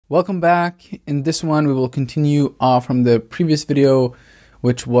Welcome back. In this one, we will continue from the previous video,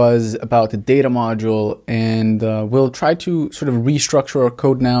 which was about the data module, and we'll try to sort of restructure our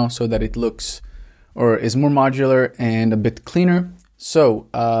code now so that it looks or is more modular and a bit cleaner. So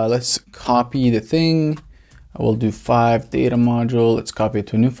let's copy the thing. I will do 5 data module. Let's copy it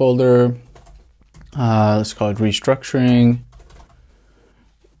to a new folder. Let's call it restructuring.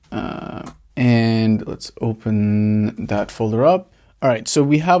 And let's open that folder up. All right, so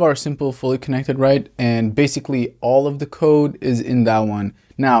we have our simple fully connected, right? And basically all of the code is in that one.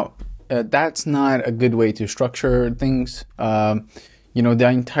 Now, that's not a good way to structure things. The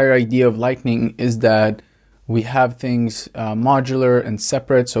entire idea of Lightning is that we have things modular and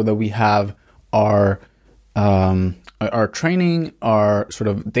separate so that we have our training, our sort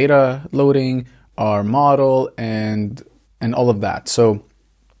of data loading, our model, and all of that. So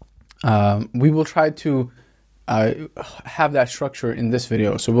we will try to have that structure in this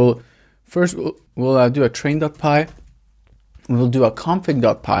video. So we'll do a train.py, we'll do a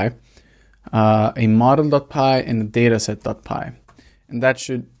config.py, a model.py, and a dataset.py, and that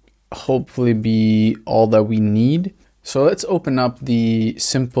should hopefully be all that we need. So let's open up the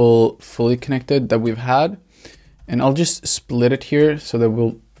simple fully connected that we've had, and I'll just split it here so that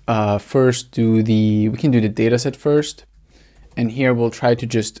we'll first we can do the dataset first, and here we'll try to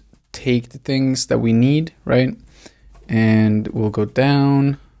just take the things that we need, right? And we'll go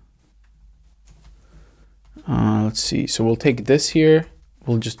down. Let's see. So we'll take this here.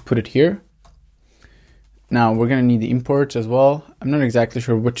 We'll just put it here. Now we're going to need the imports as well. I'm not exactly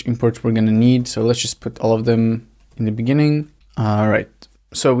sure which imports we're going to need, so let's just put all of them in the beginning. All right.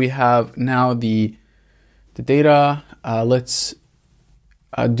 So we have now the data. Let's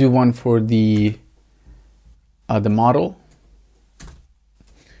do one for the model.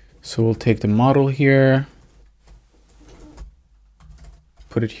 So we'll take the model here,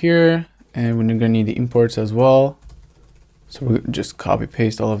 put it here, and we're going to need the imports as well. So we'll just copy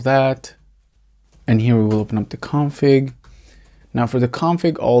paste all of that. And here we will open up the config. Now for the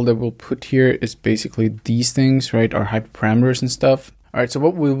config, all that we'll put here is basically these things, right? Our hyperparameters and stuff. All right, so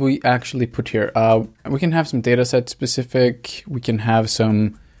what will we actually put here? We can have some dataset specific, we can have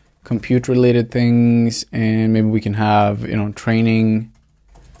some compute related things, and maybe we can have, training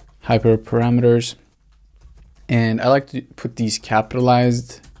hyperparameters. And I like to put these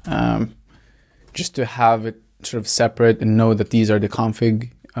capitalized just to have it sort of separate and know that these are the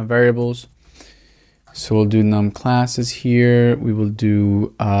config variables. So we'll do num classes here. We will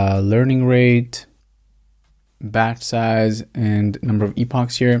do learning rate, batch size, and number of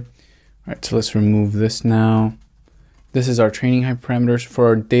epochs here. All right, so let's remove this now. This is our training hyperparameters. For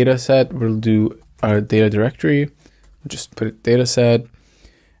our data set, we'll do our data directory. We'll just put it data set.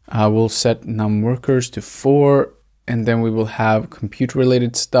 We'll set num workers to 4, and then we will have compute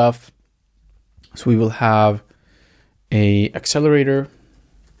related stuff. So we will have a accelerator,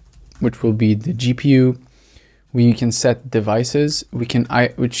 which will be the GPU. We can set devices,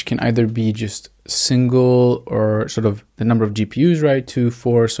 which can either be just single or sort of the number of GPUs, right? 2,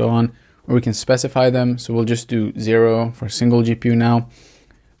 4, so on, or we can specify them. So we'll just do 0 for a single GPU now.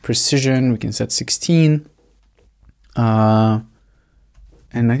 Precision, we can set 16.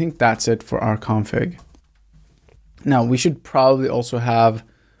 And I think that's it for our config. Now we should probably also have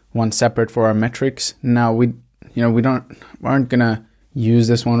one separate for our metrics. Now we aren't gonna use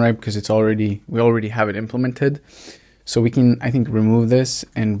this one, right? Because we already have it implemented. So we can, I think, remove this,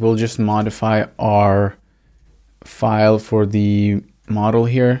 and we'll just modify our file for the model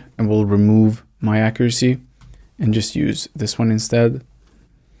here, and we'll remove my accuracy and just use this one instead.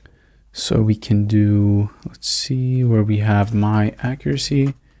 So we can do, let's see where we have my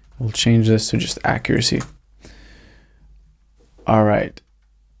accuracy. We'll change this to just accuracy. All right.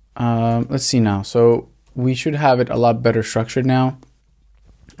 Let's see now. So we should have it a lot better structured now.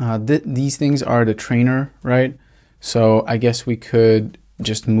 These things are the trainer, right? So I guess we could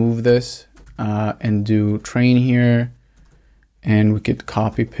just move this and do train here. And we could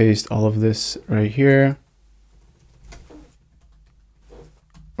copy paste all of this right here.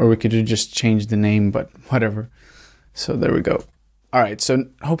 Or we could just change the name, but whatever. So there we go. All right, so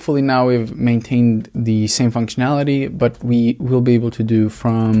hopefully now we've maintained the same functionality, but we will be able to do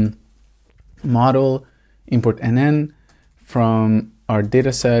from model, import NN, from our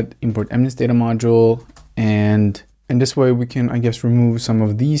dataset, import MNIST data module, and this way we can, I guess, remove some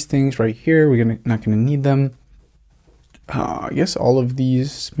of these things right here. We're not gonna need them. I guess all of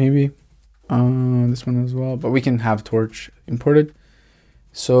these, maybe. This one as well, but we can have Torch imported.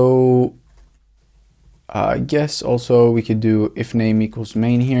 So I guess also we could do if name equals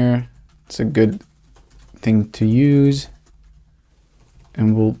main here. It's a good thing to use.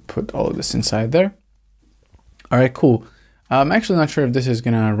 and we'll put all of this inside there. All right, cool. I'm actually not sure if this is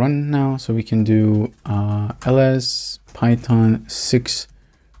gonna run now, so we can do ls python 6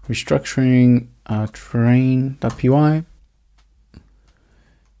 restructuring train.py.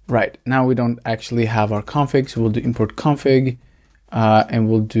 Right, now we don't actually have our config, so we'll do import config, and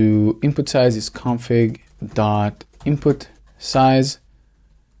we'll do input size is config.input size,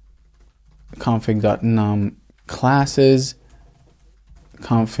 config.num classes,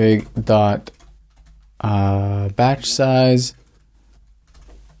 config.batch size,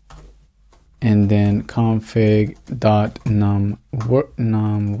 and then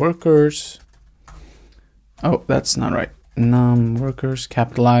config.num workers. Oh, that's not right. Num workers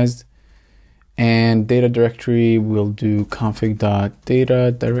capitalized, and data directory we'll do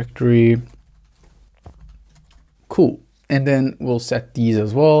config.data directory. Cool. And then we'll set these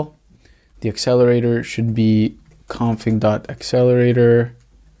as well. The accelerator should be config.accelerator,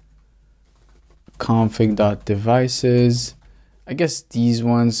 config.devices. I guess these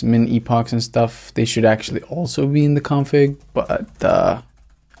ones, min epochs and stuff, they should actually also be in the config, but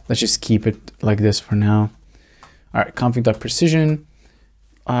let's just keep it like this for now. All right, config.precision.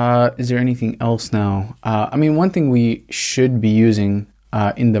 Is there anything else now? I mean, one thing we should be using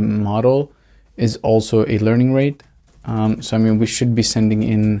in the model is also a learning rate. So I mean, we should be sending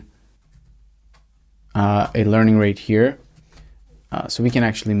in a learning rate here. So we can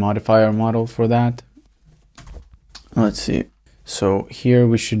actually modify our model for that. Let's see. So here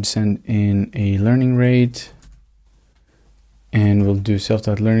we should send in a learning rate, and we'll do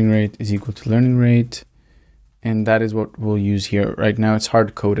self.learning rate is equal to learning rate. And that is what we'll use here. Right now it's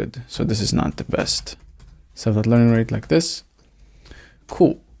hard coded, so this is not the best. Self.learning rate like this.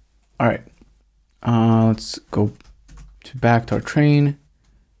 Cool. All right. Let's go back to our train.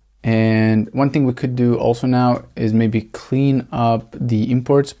 And one thing we could do also now is maybe clean up the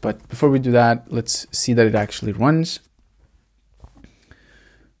imports. But before we do that, let's see that it actually runs.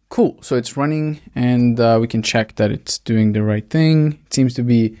 Cool. So it's running, and we can check that it's doing the right thing. It seems to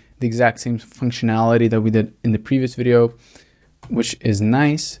be the exact same functionality that we did in the previous video, which is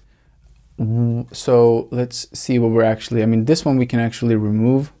nice. So let's see what we're actually, I mean, this one we can actually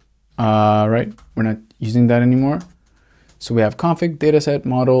remove, right? We're not using that anymore. So we have config, dataset,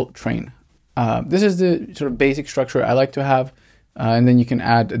 model, train. This is the sort of basic structure I like to have. And then you can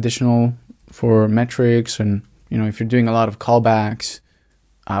add additional for metrics, and, you know, if you're doing a lot of callbacks,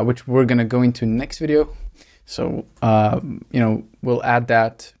 which we're going to go into next video. So, you know, we'll add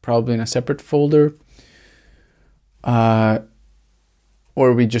that probably in a separate folder, or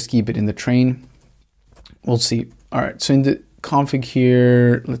we just keep it in the train. We'll see. All right. So in the config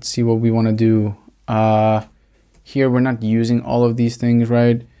here, let's see what we want to do. Here, we're not using all of these things,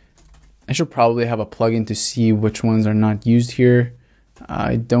 right? I should probably have a plugin to see which ones are not used here.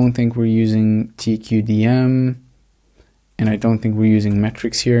 I don't think we're using TQDM, and I don't think we're using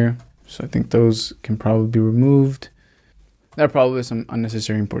metrics here. So I think those can probably be removed. There are probably some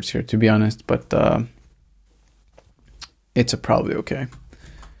unnecessary imports here, to be honest, but it's probably okay.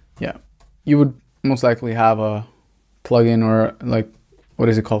 Yeah, you would most likely have a plugin, or like, what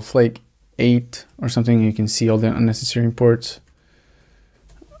is it called? Flake 8 or something. You can see all the unnecessary imports.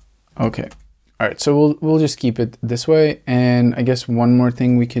 Okay. All right. So we'll just keep it this way. And I guess one more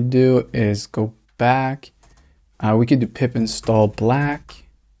thing we could do is go back. We could do pip install black,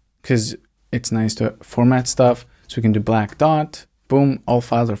 because it's nice to format stuff. So we can do black dot, boom, all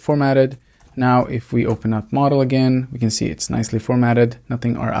files are formatted. Now, if we open up model again, we can see it's nicely formatted.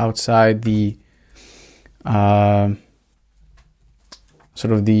 Nothing are outside the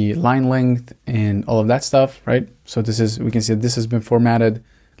sort of the line length and all of that stuff, right? So this is, we can see this has been formatted,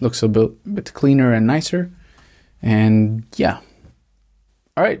 looks a bit cleaner and nicer. And yeah.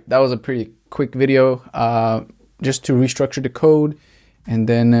 All right, that was a pretty quick video just to restructure the code, and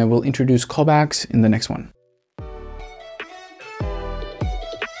then we'll introduce callbacks in the next one.